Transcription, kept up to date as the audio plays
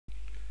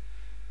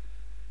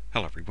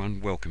Hello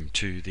everyone, welcome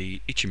to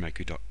the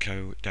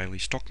Ichimoku.co daily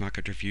stock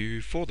market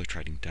review for the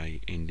trading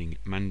day ending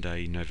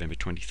Monday, November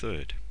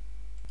 23rd.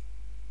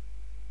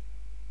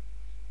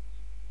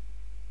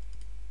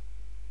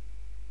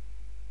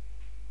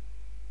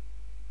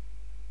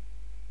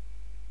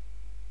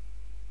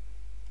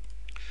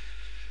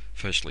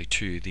 Firstly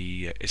to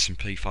the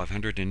S&P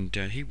 500, and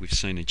here we've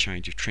seen a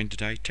change of trend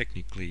today.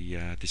 Technically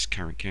this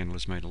current candle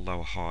has made a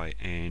lower high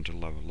and a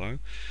lower low.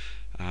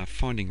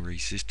 Finding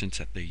resistance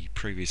at the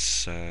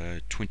previous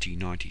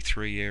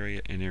 2093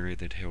 area, an area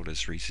that held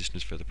as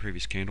resistance for the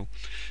previous candle,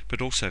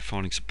 but also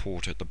finding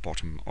support at the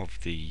bottom of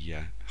the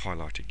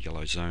highlighted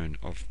yellow zone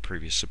of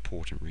previous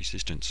support and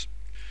resistance.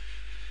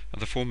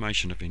 The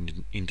formation of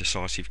an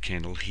indecisive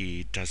candle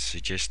here does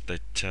suggest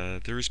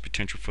that there is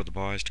potential for the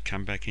buyers to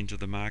come back into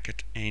the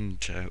market,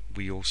 and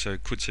we also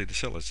could see the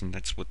sellers, and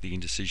that's what the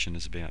indecision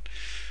is about.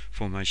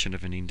 Formation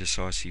of an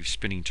indecisive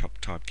spinning top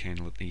type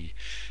candle at the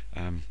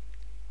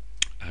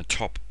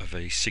top of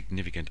a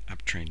significant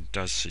uptrend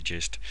does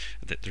suggest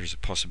that there is a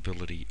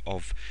possibility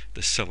of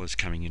the sellers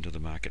coming into the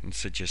market, and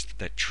suggest that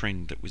that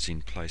trend that was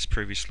in place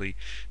previously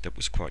that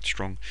was quite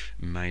strong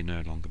may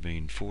no longer be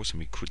in force, and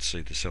we could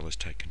see the sellers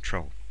take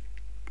control.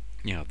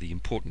 Now the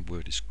important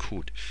word is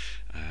could,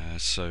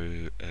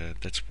 so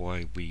that's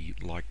why we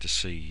like to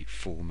see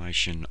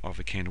formation of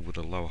a candle with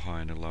a lower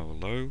high and a lower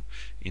low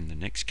in the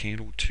next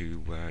candle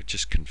to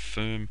just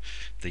confirm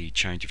the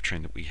change of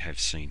trend that we have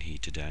seen here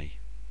today.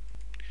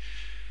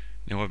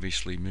 Now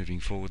obviously moving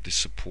forward, this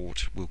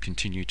support will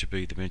continue to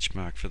be the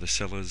benchmark for the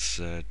sellers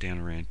down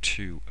around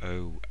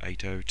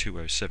 2080,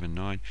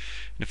 2079, and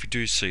if we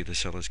do see the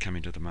sellers come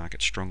into the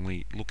market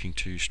strongly, looking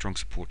to strong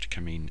support to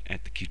come in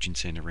at the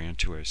Kijun-sen around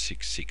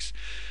 2066.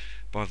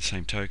 By the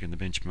same token, the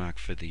benchmark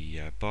for the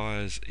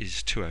buyers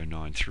is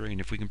 2093, and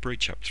if we can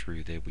breach up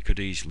through there, we could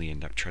easily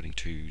end up trading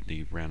to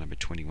the round number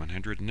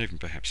 2100, and even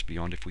perhaps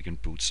beyond if we can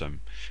build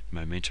some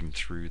momentum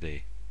through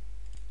there.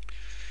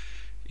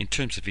 In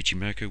terms of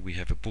Ichimoku, we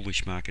have a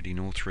bullish market in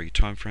all three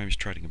timeframes,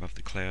 trading above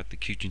the cloud, the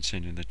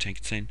Kijun-sen and the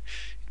Tenkan-sen.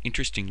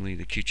 Interestingly,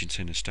 the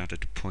Kijun-sen has started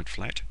to point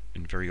flat,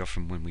 and very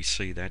often when we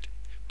see that,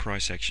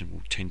 price action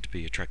will tend to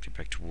be attracted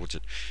back towards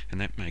it,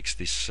 and that makes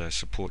this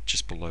support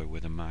just below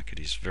where the market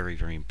is very,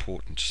 very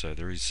important. So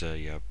there is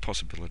a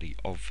possibility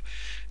of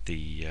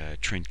the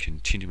trend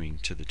continuing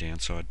to the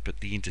downside, but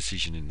the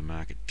indecision in the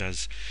market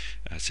does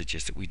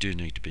suggest that we do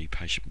need to be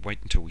patient, wait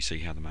until we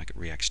see how the market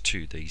reacts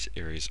to these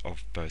areas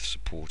of both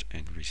support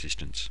and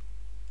resistance.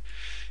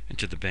 And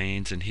to the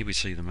bands, and here we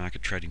see the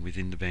market trading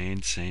within the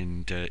bands,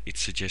 and it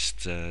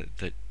suggests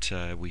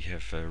that we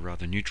have a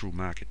rather neutral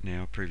market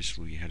now.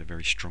 Previously we had a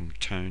very strong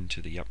tone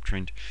to the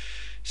uptrend,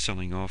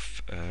 selling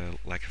off,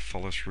 lack of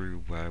follow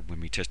through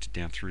when we tested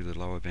down through the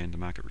lower band, the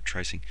market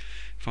retracing,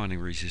 finding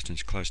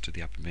resistance close to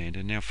the upper band,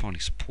 and now finding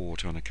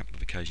support on a couple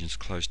of occasions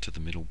close to the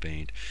middle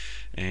band,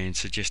 and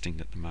suggesting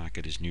that the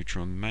market is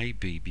neutral and may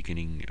be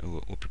beginning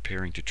or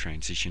preparing to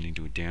transition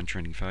into a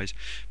downtrending phase,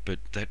 but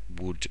that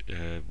would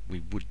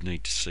we would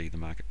need to see the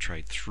market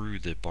trade through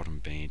the bottom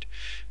band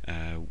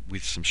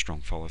with some strong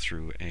follow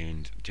through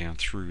and down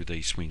through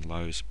the swing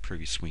lows,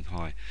 previous swing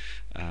high,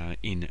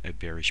 in a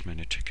bearish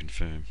manner to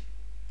confirm.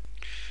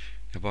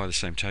 Now by the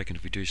same token,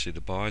 if we do see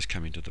the buyers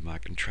come into the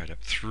market and trade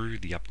up through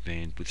the upper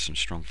band with some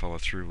strong follow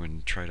through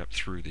and trade up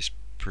through this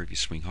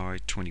previous swing high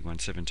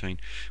 2117,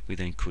 we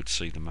then could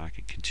see the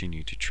market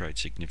continue to trade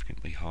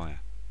significantly higher.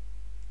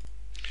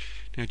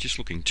 Now just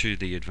looking to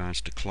the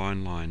advanced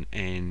decline line,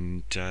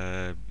 and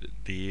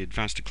the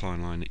advanced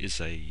decline line is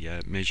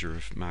a measure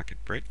of market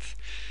breadth,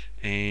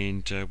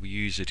 and we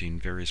use it in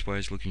various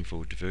ways looking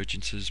for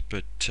divergences,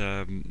 but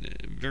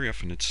very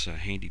often it's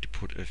handy to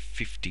put a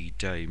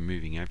 50-day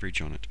moving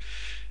average on it,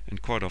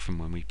 and quite often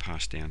when we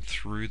pass down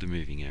through the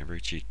moving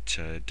average,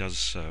 it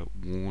does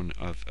warn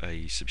of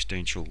a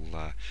substantial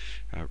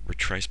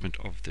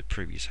retracement of the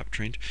previous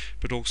uptrend,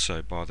 but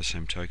also by the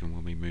same token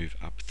when we move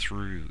up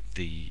through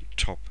the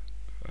top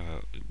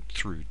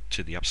through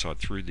to the upside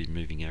through the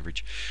moving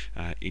average,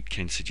 it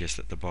can suggest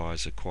that the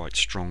buyers are quite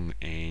strong,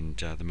 and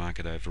the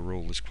market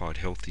overall is quite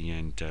healthy,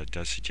 and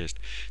does suggest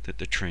that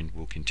the trend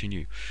will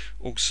continue.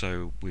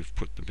 Also, we've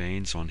put the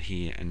bands on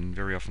here, and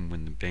very often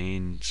when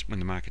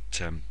the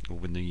market or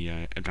when the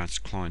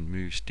advanced decline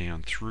moves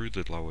down through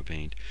the lower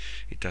band,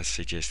 it does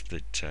suggest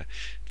that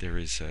there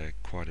is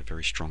quite a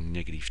very strong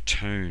negative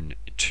tone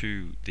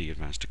to the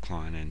advanced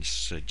decline, and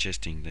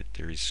suggesting that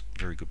there is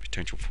very good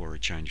potential for a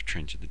change of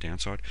trend to the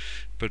downside,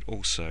 but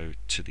also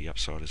to the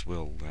upside as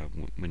well.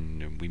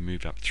 When we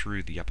move up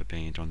through the upper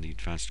band on the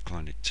advanced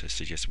decline, it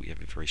suggests that we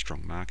have a very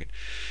strong market.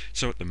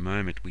 So at the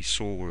moment we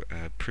saw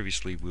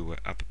previously we were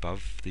up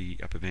above the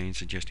upper band,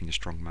 suggesting a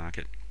strong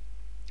market,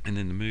 and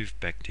then the move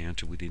back down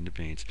to within the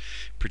bands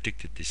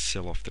predicted this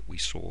sell-off that we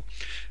saw.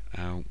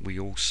 We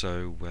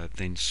also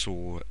then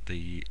saw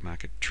the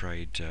market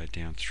trade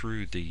down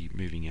through the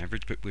moving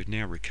average, but we've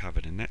now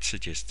recovered, and that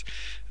suggests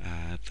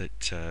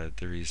that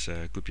there is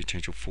good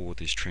potential for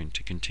this trend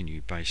to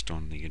continue based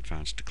on the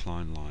advanced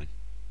decline line.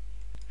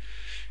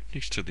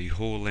 Next to the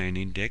Horland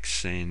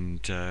Index, and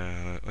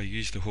I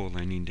use the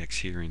Horland Index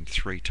here in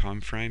 3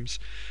 time frames.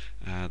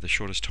 The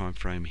shortest time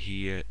frame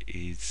here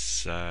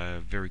is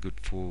very good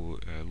for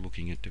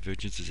looking at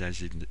divergences,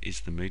 as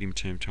is the medium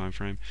term time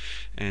frame,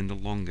 and the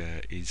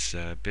longer is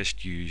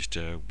best used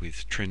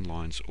with trend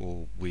lines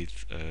or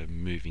with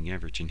moving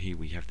average, and here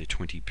we have the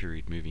 20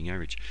 period moving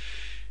average.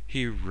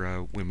 Here,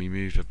 when we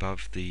move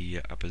above the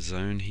upper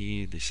zone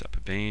here, this upper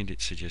band, it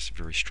suggests a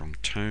very strong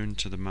tone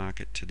to the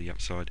market, to the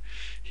upside.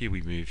 Here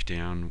we move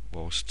down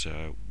whilst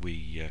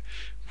we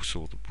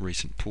saw the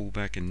recent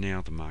pullback, and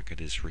now the market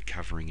is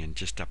recovering and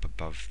just up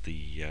above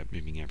the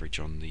moving average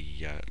on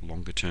the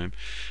longer term.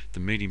 The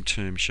medium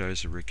term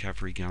shows a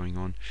recovery going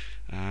on,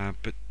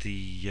 but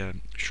the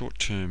short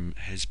term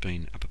has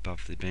been up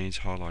above the bands,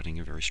 highlighting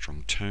a very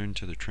strong tone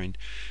to the trend,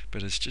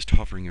 but it's just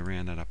hovering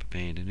around that upper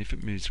band, and if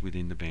it moves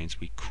within the bands,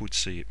 we could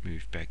see it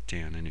move back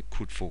down, and it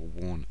could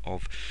forewarn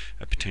of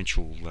a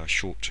potential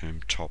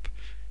short-term top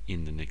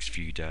in the next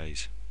few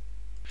days.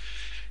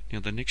 Now,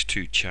 the next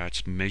 2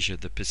 charts measure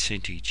the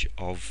percentage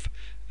of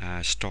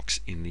stocks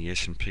in the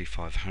S&P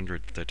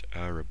 500 that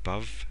are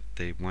above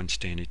their 1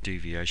 standard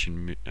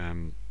deviation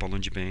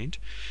Bollinger Band,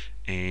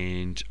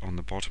 and on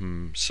the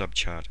bottom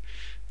subchart,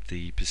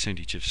 the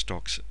percentage of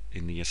stocks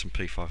in the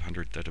S&P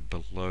 500 that are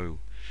below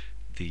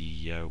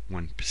the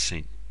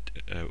 1%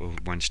 or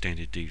 1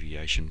 standard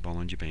deviation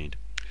Bollinger Band.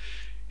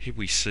 Here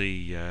we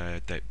see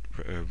that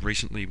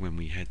recently, when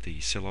we had the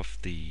sell-off,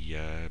 the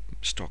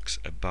stocks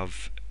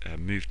above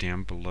moved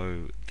down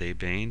below their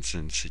bands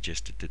and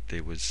suggested that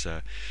there was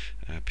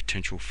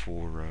potential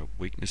for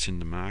weakness in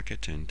the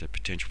market and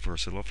potential for a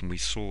sell-off, and we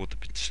saw the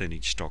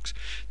percentage stocks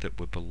that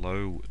were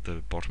below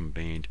the bottom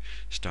band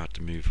start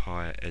to move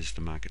higher as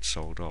the market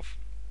sold off.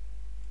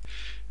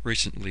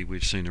 Recently,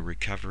 we've seen a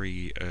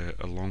recovery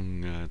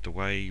along the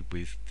way,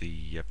 with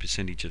the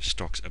percentage of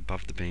stocks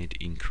above the band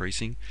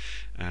increasing.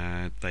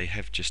 They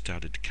have just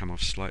started to come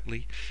off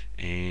slightly,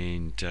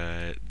 and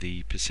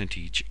the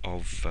percentage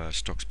of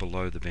stocks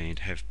below the band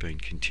have been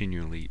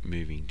continually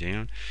moving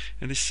down,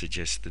 and this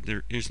suggests that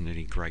there isn't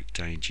any great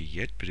danger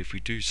yet, but if we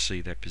do see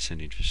that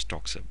percentage of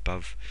stocks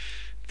above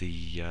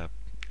the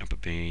upper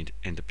band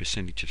and the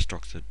percentage of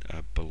stocks that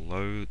are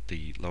below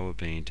the lower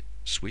band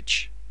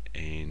switch,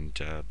 and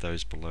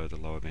those below the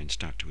lower band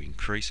start to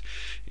increase,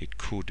 it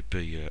could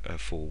be a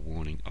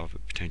forewarning of a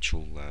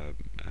potential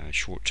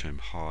short-term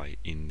high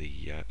in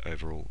the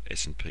overall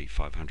S&P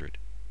 500.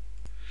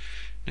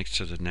 Next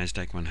to the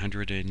Nasdaq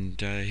 100, and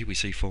here we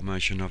see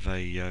formation of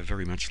a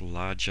very much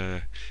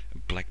larger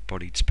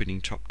black-bodied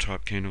spinning top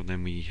type candle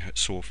than we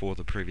saw for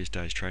the previous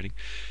day's trading.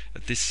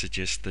 This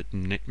suggests that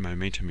net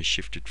momentum has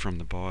shifted from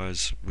the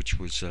buyers, which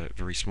was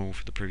very small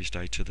for the previous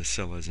day, to the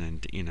sellers,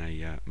 and in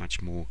a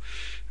much more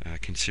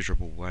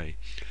considerable way.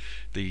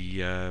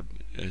 The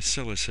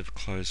sellers have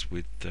closed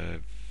with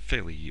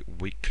fairly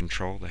weak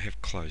control. They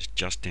have closed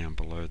just down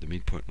below the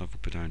midpoint level,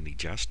 but only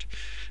just,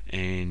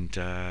 and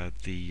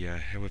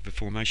however,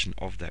 formation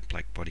of that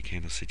black body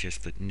candle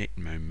suggests that net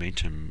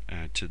momentum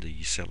to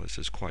the sellers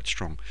is quite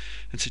strong,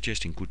 and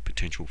suggesting good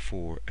potential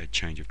for a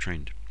change of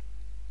trend.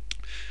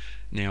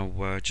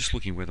 Now, just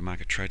looking where the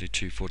market traded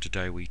to for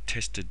today, we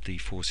tested the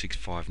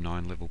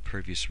 4659 level,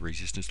 previous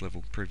resistance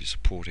level, previous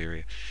support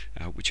area,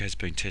 which has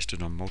been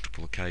tested on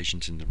multiple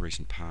occasions in the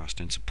recent past,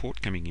 and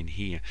support coming in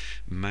here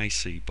may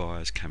see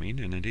buyers come in,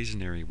 and it is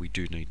an area we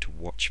do need to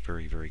watch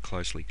very, very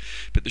closely.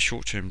 But the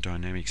short-term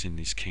dynamics in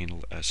this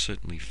candle are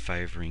certainly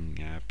favouring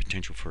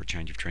potential for a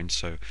change of trend,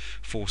 so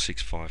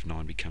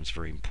 4659 becomes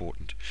very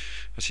important.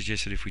 I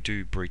suggest that if we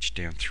do breach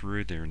down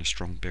through there in a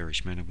strong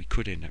bearish manner, we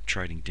could end up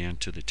trading down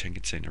to the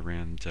Tenkan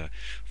around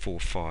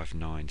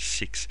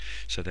 4596,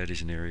 so that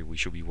is an area we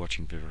should be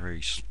watching for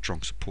very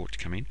strong support to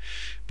come in.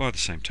 By the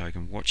same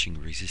token, watching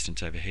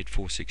resistance overhead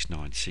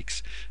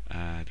 4696,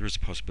 there is a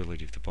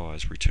possibility of the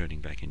buyers returning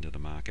back into the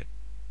market.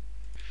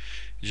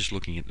 Just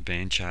looking at the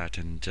band chart,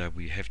 and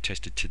we have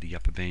tested to the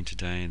upper band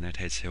today, and that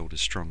has held a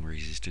strong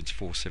resistance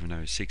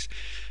 4706.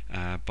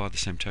 By the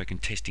same token,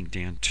 testing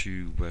down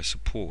to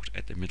support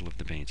at the middle of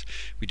the bands.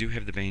 We do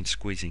have the band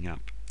squeezing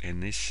up,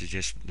 and this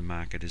suggests that the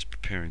market is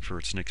preparing for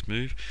its next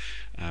move.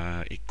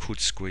 It could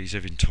squeeze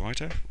even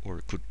tighter, or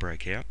it could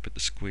break out, but the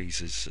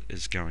squeeze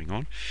is going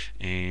on,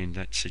 and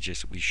that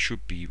suggests that we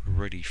should be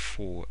ready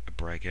for a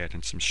breakout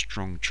and some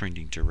strong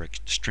trending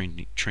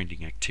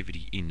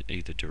activity in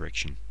either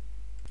direction.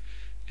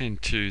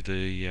 And to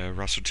the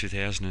Russell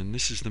 2000, and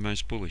this is the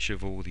most bullish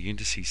of all the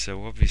indices,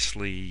 so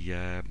obviously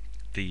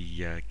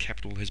the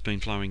capital has been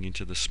flowing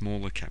into the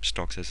smaller cap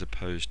stocks as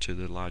opposed to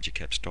the larger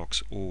cap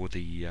stocks, or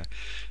the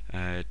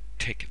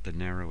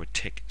narrower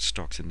tech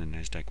stocks in the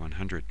Nasdaq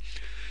 100.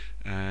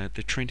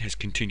 The trend has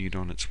continued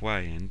on its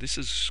way, and this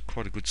is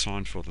quite a good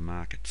sign for the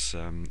markets.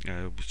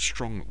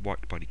 Strong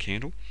white body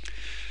candle.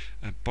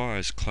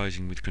 Buyers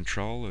closing with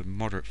control, a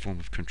moderate form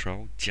of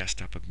control,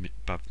 just up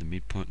above the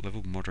midpoint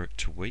level, moderate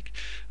to weak.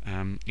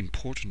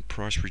 Important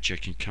price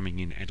rejection coming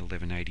in at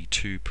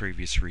 1182,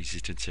 previous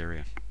resistance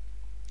area.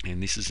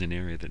 And this is an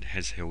area that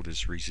has held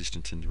as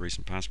resistance in the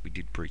recent past. We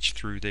did breach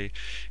through there.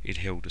 It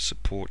held as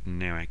support and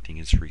now acting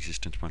as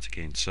resistance once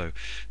again. So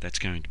that's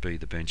going to be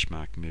the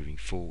benchmark moving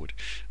forward.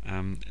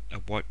 A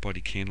white body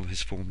candle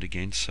has formed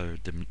again, so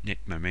the net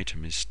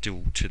momentum is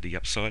still to the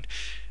upside.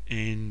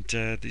 And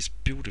this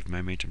build of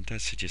momentum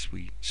does suggest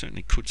we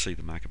certainly could see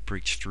the market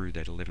breach through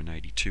that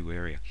 1182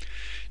 area.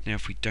 Now,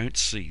 if we don't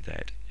see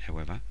that,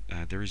 however,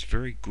 there is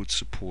very good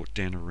support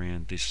down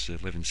around this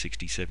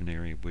 1167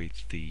 area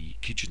with the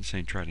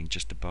Kijun-sen trading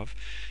just above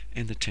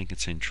and the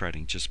Tenkan-sen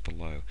trading just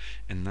below,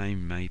 and they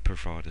may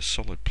provide a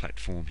solid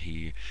platform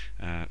here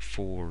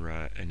for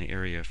an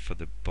area for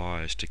the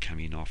buyers to come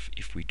in off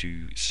if we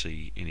do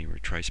see any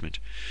retracement.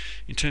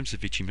 In terms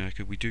of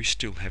Ichimoku, we do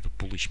still have a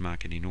bullish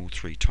market in all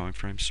three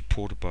timeframes,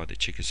 supported by the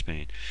Chica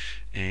span,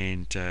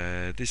 and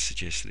this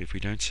suggests that if we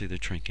don't see the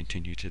trend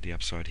continue to the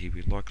upside here,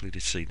 we're likely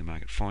to see the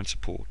market find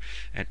support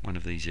at one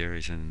of these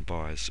areas and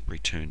buyers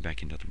return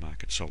back into the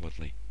market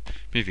solidly.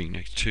 Moving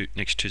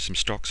next to some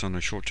stocks on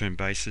a short-term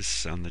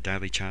basis on the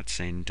daily charts,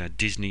 and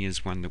Disney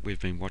is one that we've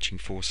been watching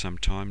for some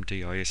time.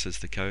 DIS is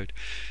the code,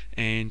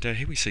 and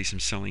here we see some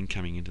selling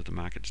coming into the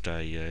market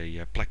today.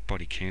 A black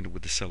body candle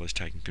with the sellers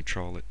taking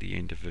control at the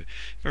end of a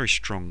very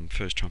strong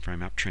first time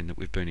frame uptrend that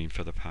we've been in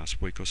for the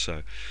past week or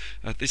so.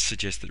 This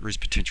suggests that there is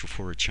potential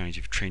for a change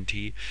of trend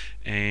here,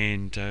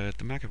 and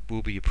the market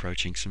will be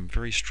approaching some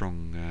very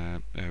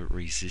strong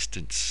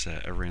resistance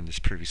around this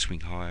previous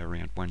swing high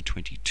around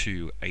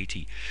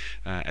 122.80.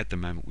 At the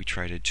moment we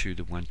traded to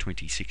the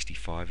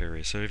 120.65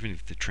 area, so even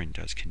if the trend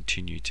does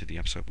continue to the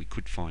upside, we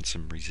could find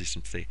some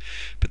resistance there.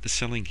 But the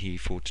selling here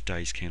for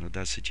today's candle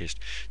does suggest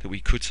that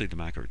we could see the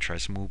market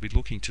retrace, and we'll be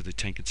looking to the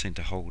Tenkan-sen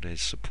to hold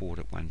as support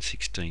at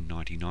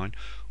 116.99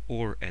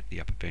 or at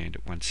the upper band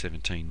at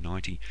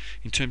 117.90.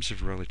 In terms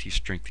of relative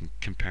strength and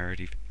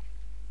comparative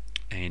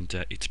and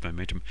its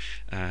momentum,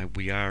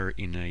 we are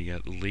in a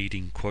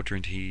leading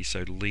quadrant here,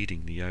 so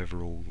leading the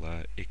overall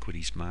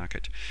equities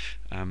market.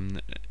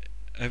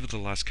 Over the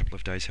last couple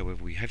of days,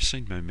 however, we have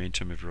seen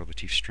momentum of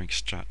relative strength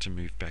start to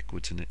move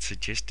backwards, and it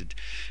suggested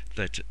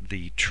that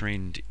the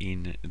trend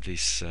in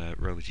this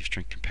relative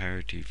strength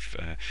comparative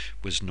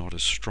was not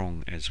as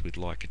strong as we'd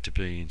like it to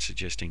be, and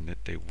suggesting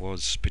that there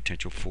was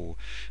potential for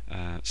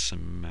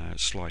some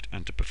slight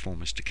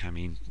underperformance to come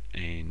in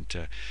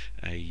and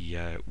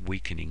a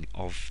weakening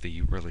of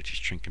the relative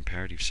strength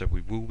comparative. So we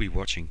will be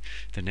watching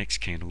the next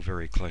candle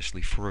very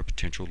closely for a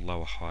potential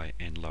lower high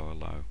and lower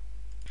low.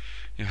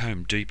 Now,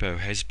 Home Depot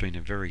has been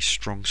a very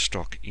strong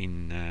stock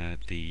in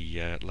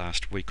the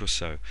last week or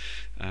so.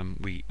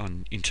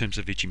 In terms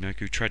of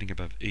Ichimoku, trading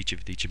above each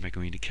of the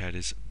Ichimoku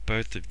indicators,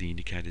 both of the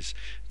indicators,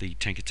 the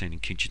Tenkan-sen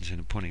and Kijun-sen,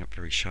 are pointing up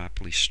very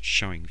sharply,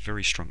 showing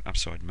very strong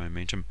upside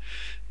momentum,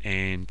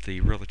 and the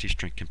relative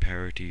strength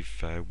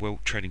comparative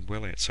trading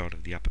well outside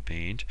of the upper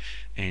band,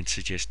 and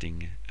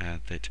suggesting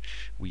that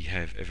we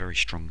have a very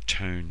strong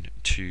tone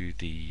to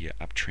the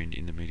uptrend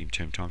in the medium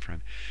term time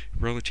frame.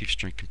 Relative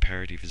strength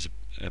comparative is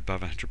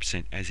above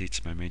 100% as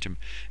its momentum,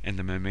 and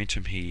the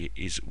momentum here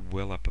is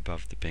well up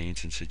above the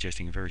bands and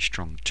suggesting a very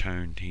strong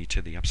tone here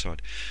to the upside.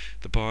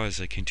 The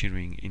buyers are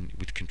continuing in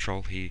with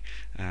control here.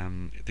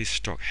 This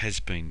stock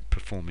has been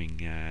outperforming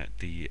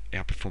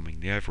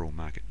the overall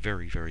market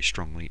very, very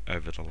strongly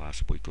over the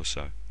last week or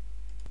so.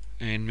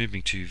 And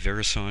moving to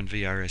VeriSign,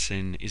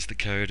 VRSN is the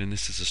code, and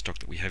this is a stock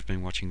that we have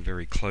been watching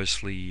very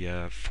closely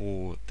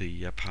for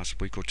the past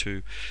week or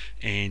two.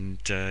 And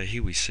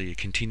here we see a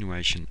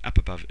continuation up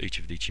above each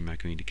of the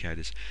Ichimoku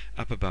indicators,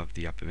 up above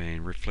the upper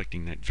band,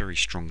 reflecting that very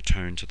strong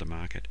tone to the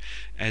market.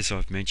 As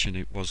I've mentioned,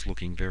 it was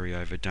looking very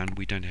overdone.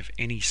 We don't have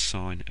any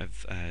sign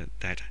of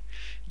that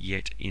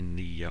yet in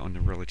the on the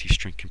relative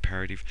strength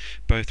comparative.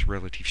 Both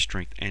relative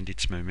strength and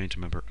its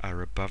momentum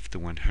are above the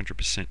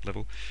 100%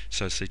 level,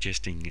 so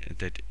suggesting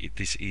that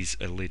this is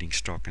a leading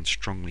stock and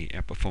strongly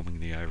outperforming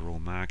the overall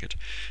market.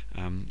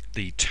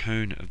 The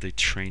tone of the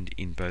trend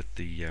in both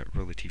the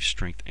relative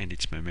strength and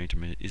its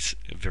momentum is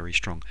very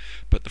strong,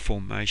 but the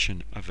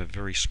formation of a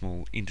very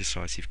small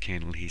indecisive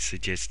candle here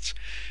suggests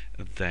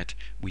that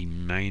we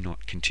may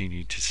not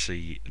continue to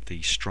see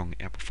the strong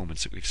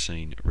outperformance that we've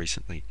seen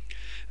recently.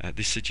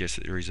 This suggests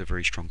that there is a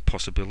very strong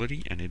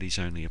possibility, and it is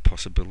only a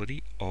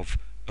possibility, of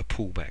a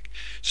pullback.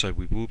 So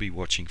we will be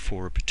watching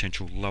for a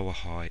potential lower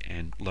high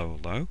and lower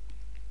low.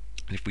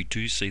 And if we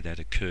do see that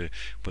occur,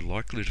 we're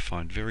likely to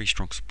find very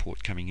strong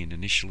support coming in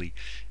initially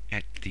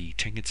at the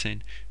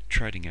Tenkan-sen,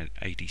 trading at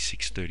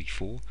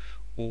 86.34,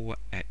 or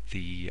at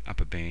the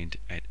upper band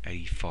at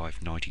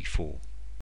 85.94.